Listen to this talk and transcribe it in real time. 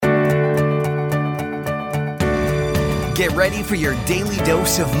Get ready for your daily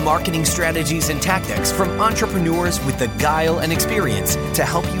dose of marketing strategies and tactics from entrepreneurs with the guile and experience to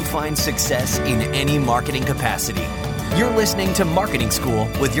help you find success in any marketing capacity. You're listening to Marketing School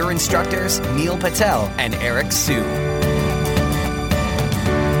with your instructors, Neil Patel and Eric Siu.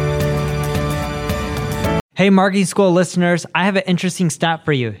 Hey, Marketing School listeners, I have an interesting stat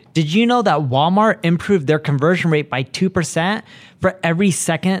for you. Did you know that Walmart improved their conversion rate by 2% for every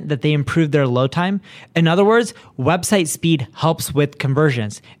second that they improved their load time? In other words, website speed helps with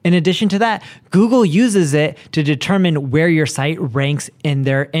conversions. In addition to that, Google uses it to determine where your site ranks in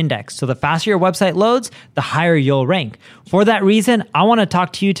their index. So the faster your website loads, the higher you'll rank. For that reason, I want to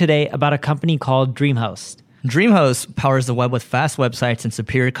talk to you today about a company called DreamHost. DreamHost powers the web with fast websites and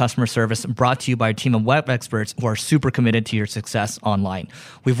superior customer service, brought to you by a team of web experts who are super committed to your success online.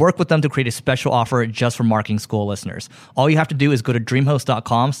 We've worked with them to create a special offer just for Marketing School listeners. All you have to do is go to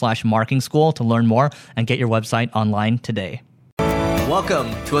dreamhost.com/marketing school to learn more and get your website online today.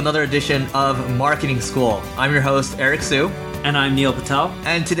 Welcome to another edition of Marketing School. I'm your host, Eric Siu. And I'm Neil Patel.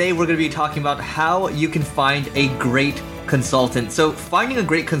 And today we're going to be talking about how you can find a great consultant. So finding a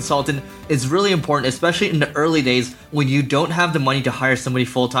great consultant is really important, especially in the early days when you don't have the money to hire somebody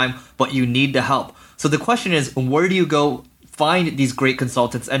full-time, but you need the help. So the question is, where do you go find these great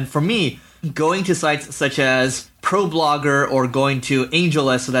consultants? And for me, going to sites such as ProBlogger or going to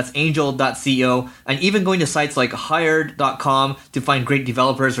AngelList, so that's angel.co, and even going to sites like hired.com to find great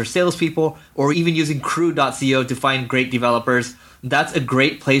developers or salespeople, or even using crew.co to find great developers, that's a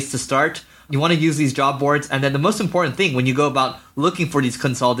great place to start. You want to use these job boards, and then the most important thing when you go about looking for these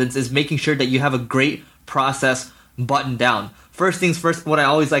consultants is making sure that you have a great process buttoned down. First things first, what I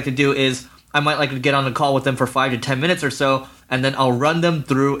always like to do is I might like to get on a call with them for 5 to 10 minutes or so, and then I'll run them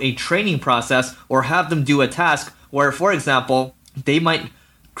through a training process or have them do a task where, for example, they might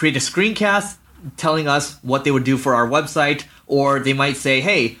create a screencast telling us what they would do for our website, or they might say,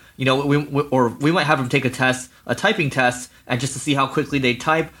 hey, you know, we might have them take a test, a typing test, and just to see how quickly they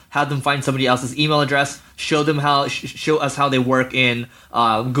type, have them find somebody else's email address, show us how they work in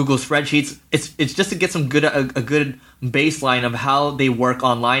Google spreadsheets. It's just to get some a good baseline of how they work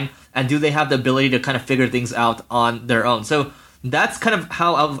online, and do they have the ability to kind of figure things out on their own. So that's kind of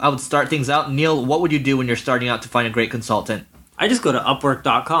how I would start things out. Neil, what would you do when you're starting out to find a great consultant? I just go to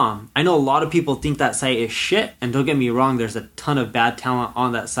Upwork.com. I know a lot of people think that site is shit, and don't get me wrong, there's a ton of bad talent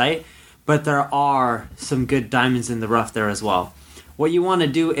on that site, but there are some good diamonds in the rough there as well. What you want to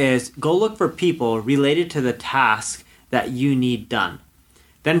do is go look for people related to the task that you need done.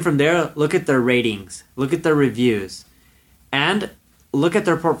 Then from there, look at their ratings, look at their reviews, and look at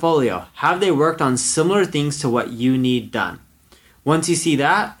their portfolio. Have they worked on similar things to what you need done? Once you see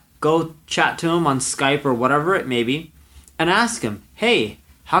that, go chat to them on Skype or whatever it may be, and ask them, hey,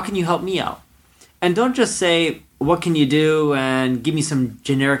 how can you help me out? And don't just say, what can you do, and give me some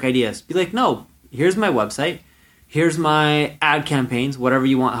generic ideas. Be like, no, here's my website. Here's my ad campaigns, whatever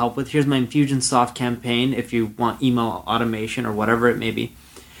you want help with. Here's my Infusionsoft campaign if you want email automation or whatever it may be.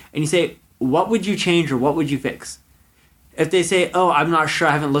 And you say, what would you change or what would you fix? If they say, oh, I'm not sure,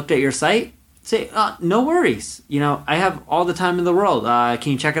 I haven't looked at your site, say, no worries. You know, I have all the time in the world.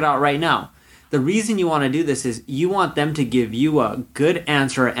 Can you check it out right now? The reason you want to do this is you want them to give you a good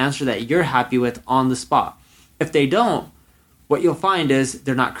answer, an answer that you're happy with on the spot. If they don't, what you'll find is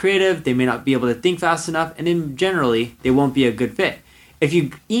they're not creative, they may not be able to think fast enough, and then generally, they won't be a good fit. If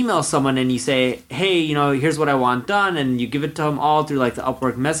you email someone and you say, hey, you know, here's what I want done, and you give it to them all through like the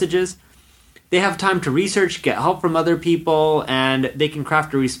Upwork messages, they have time to research, get help from other people, and they can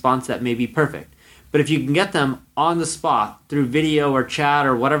craft a response that may be perfect. But if you can get them on the spot through video or chat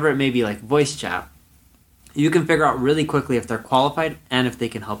or whatever it may be, like voice chat, you can figure out really quickly if they're qualified and if they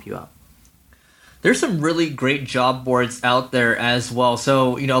can help you out. There's some really great job boards out there as well.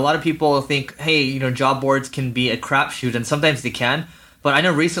 So, you know, a lot of people think, hey, you know, job boards can be a crapshoot, and sometimes they can. But I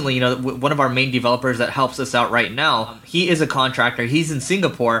know recently, you know, one of our main developers that helps us out right now, he is a contractor. He's in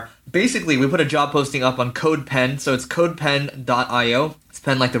Singapore. Basically, we put a job posting up on CodePen. So it's codepen.io. It's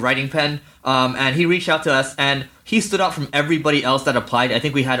pen like the writing pen. And he reached out to us, and he stood out from everybody else that applied. I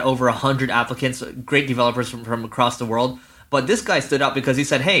think we had over 100 applicants, great developers from across the world. But this guy stood out because he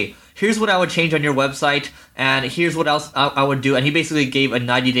said, hey, here's what I would change on your website, and here's what else I would do. And he basically gave a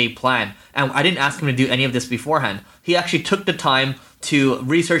 90-day plan. And I didn't ask him to do any of this beforehand. He actually took the time to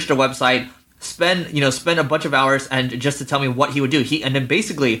research the website, spend a bunch of hours, and just to tell me what he would do. And then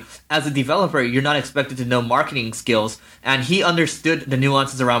basically, as a developer, you're not expected to know marketing skills. And he understood the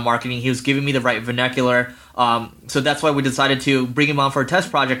nuances around marketing. He was giving me the right vernacular. So that's why we decided to bring him on for a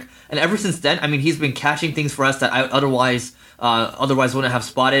test project. And ever since then, I mean, he's been catching things for us that I otherwise wouldn't have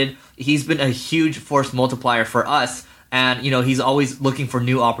spotted. He's been a huge force multiplier for us. and he's always looking for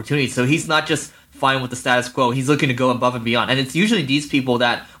new opportunities. So he's not just fine with the status quo. He's looking to go above and beyond. And it's usually these people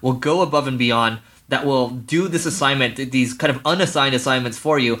that will go above and beyond, that will do this assignment, these kind of unassigned assignments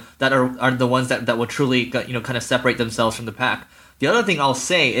for you, that are the ones that will truly kind of separate themselves from the pack. The other thing I'll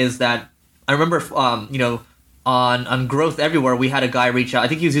say is that I remember on Growth Everywhere, we had a guy reach out. I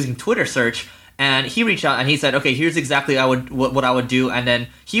think he was using Twitter search, and he reached out and he said, okay, here's exactly what I would do. And then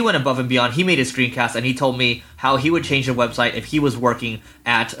he went above and beyond. He made a screencast and he told me how he would change the website if he was working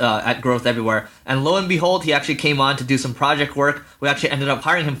at Growth Everywhere. And lo and behold, he actually came on to do some project work. We actually ended up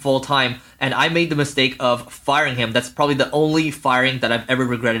hiring him full time, and I made the mistake of firing him. That's probably the only firing that I've ever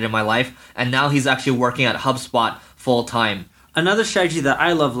regretted in my life. And now he's actually working at HubSpot full time. Another strategy that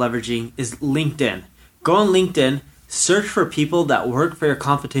I love leveraging is LinkedIn. Go on LinkedIn, search for people that work for your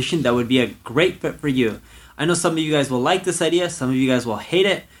competition that would be a great fit for you. I know some of you guys will like this idea, some of you guys will hate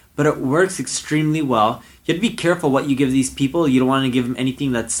it, but it works extremely well. You have to be careful what you give these people. You don't want to give them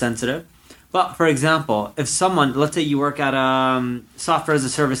anything that's sensitive. But for example, if someone, let's say you work at a software as a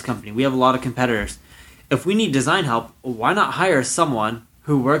service company, we have a lot of competitors. If we need design help, why not hire someone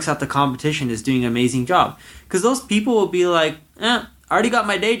who works at the competition, is doing an amazing job? Because those people will be like, I already got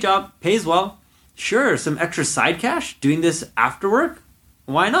my day job, pays well. Sure, some extra side cash doing this after work?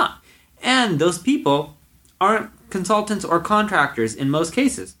 Why not? And those people aren't consultants or contractors in most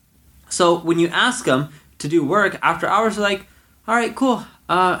cases. So when you ask them to do work after hours, they're like, all right, cool.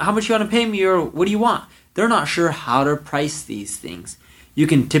 How much you want to pay me, or what do you want? They're not sure how to price these things. You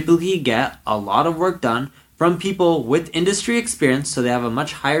can typically get a lot of work done from people with industry experience, so they have a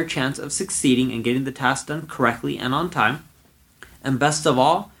much higher chance of succeeding and getting the task done correctly and on time. And best of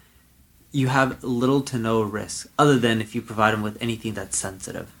all, you have little to no risk, other than if you provide them with anything that's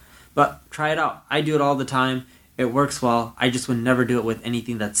sensitive. But try it out. I do it all the time. It works well. I just would never do it with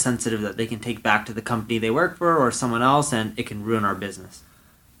anything that's sensitive that they can take back to the company they work for or someone else, and it can ruin our business.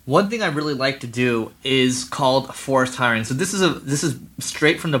 One thing I really like to do is called forced hiring. So this is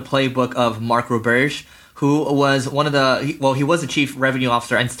straight from the playbook of Mark Roberge, who was he was the chief revenue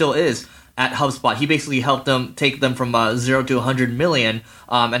officer and still is at HubSpot. He basically helped them take them from 0 to 100 million,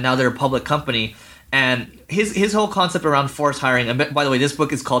 and now they're a public company. And his whole concept around forced hiring, and by the way, this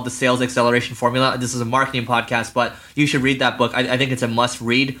book is called The Sales Acceleration Formula. This is a marketing podcast, but you should read that book. I think it's a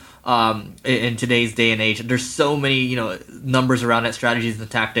must-read in today's day and age. There's so many numbers around it, strategies and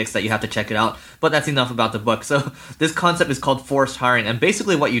tactics, that you have to check it out. But that's enough about the book. So this concept is called forced hiring, and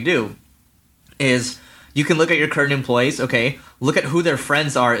basically what you do is you can look at your current employees, okay, look at who their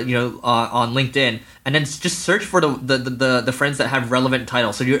friends are, on LinkedIn, and then just search for the friends that have relevant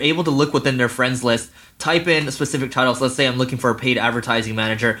titles. So you're able to look within their friends list, type in specific titles. Let's say I'm looking for a paid advertising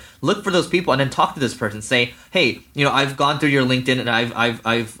manager. Look for those people and then talk to this person. Say, hey, I've gone through your LinkedIn and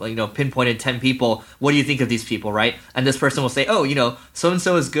I've pinpointed 10 people. What do you think of these people, right? And this person will say, oh, so and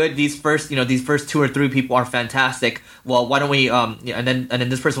so is good. These first 2 or 3 people are fantastic. Well, why don't we and then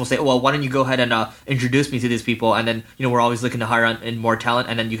this person will say, well, why don't you go ahead and introduce me to these people? And then we're always looking to hire in more talent,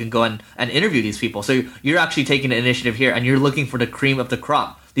 and then you can go and interview these people. So you're actually taking the initiative here, and you're looking for the cream of the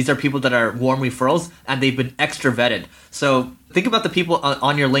crop. These are people that are warm referrals, and they've been extra vetted. So think about the people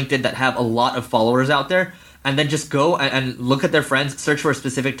on your LinkedIn that have a lot of followers out there, and then just go and look at their friends, search for a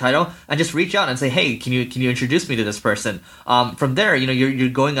specific title, and just reach out and say, hey, can you introduce me to this person? From there, you're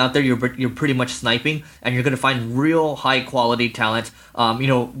going out there, you're pretty much sniping, and you're going to find real high quality talent.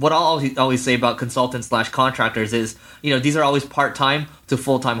 What I'll always say about consultants / contractors is, these are always part-time to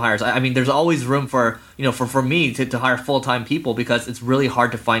full-time hires. I mean, there's always room for me to hire full-time people, because it's really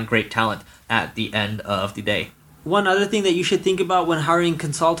hard to find great talent at the end of the day. One other thing that you should think about when hiring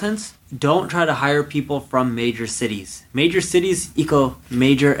consultants, don't try to hire people from major cities. Major cities equal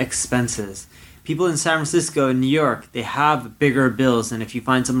major expenses. People in San Francisco and New York, they have bigger bills than if you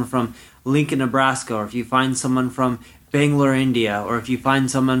find someone from Lincoln, Nebraska, or if you find someone from Bangalore, India, or if you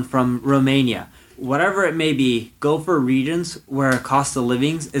find someone from Romania. Whatever it may be, go for regions where cost of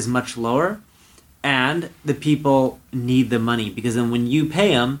living is much lower and the people need the money, because then when you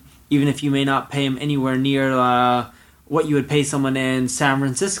pay them, even if you may not pay them anywhere near what you would pay someone in San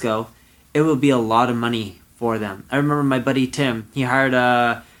Francisco, it will be a lot of money for them. I remember my buddy Tim, he hired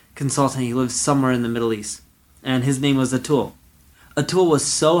a consultant, he lives somewhere in the Middle East, and his name was Atul. Atul was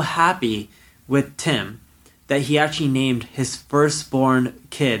so happy with Tim that he actually named his firstborn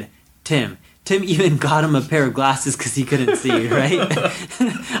kid Tim. Tim even got him a pair of glasses because he couldn't see, right?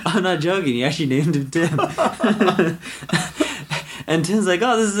 I'm not joking, he actually named him Tim. And Tim's like,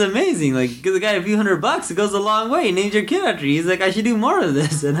 oh, this is amazing. Like, give the guy a few $100, it goes a long way. He named your kid after you. He's like, I should do more of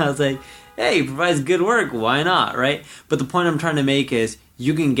this. And I was like, hey, he provides good work, why not, right? But the point I'm trying to make is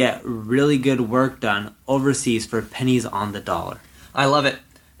you can get really good work done overseas for pennies on the dollar. I love it.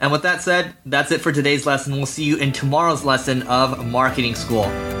 And with that said, that's it for today's lesson. We'll see you in tomorrow's lesson of Marketing School.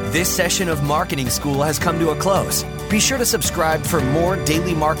 This session of Marketing School has come to a close. Be sure to subscribe for more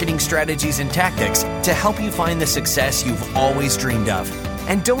daily marketing strategies and tactics to help you find the success you've always dreamed of.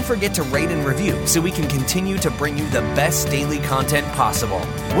 And don't forget to rate and review so we can continue to bring you the best daily content possible.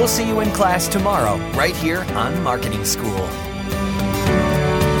 We'll see you in class tomorrow, right here on Marketing School.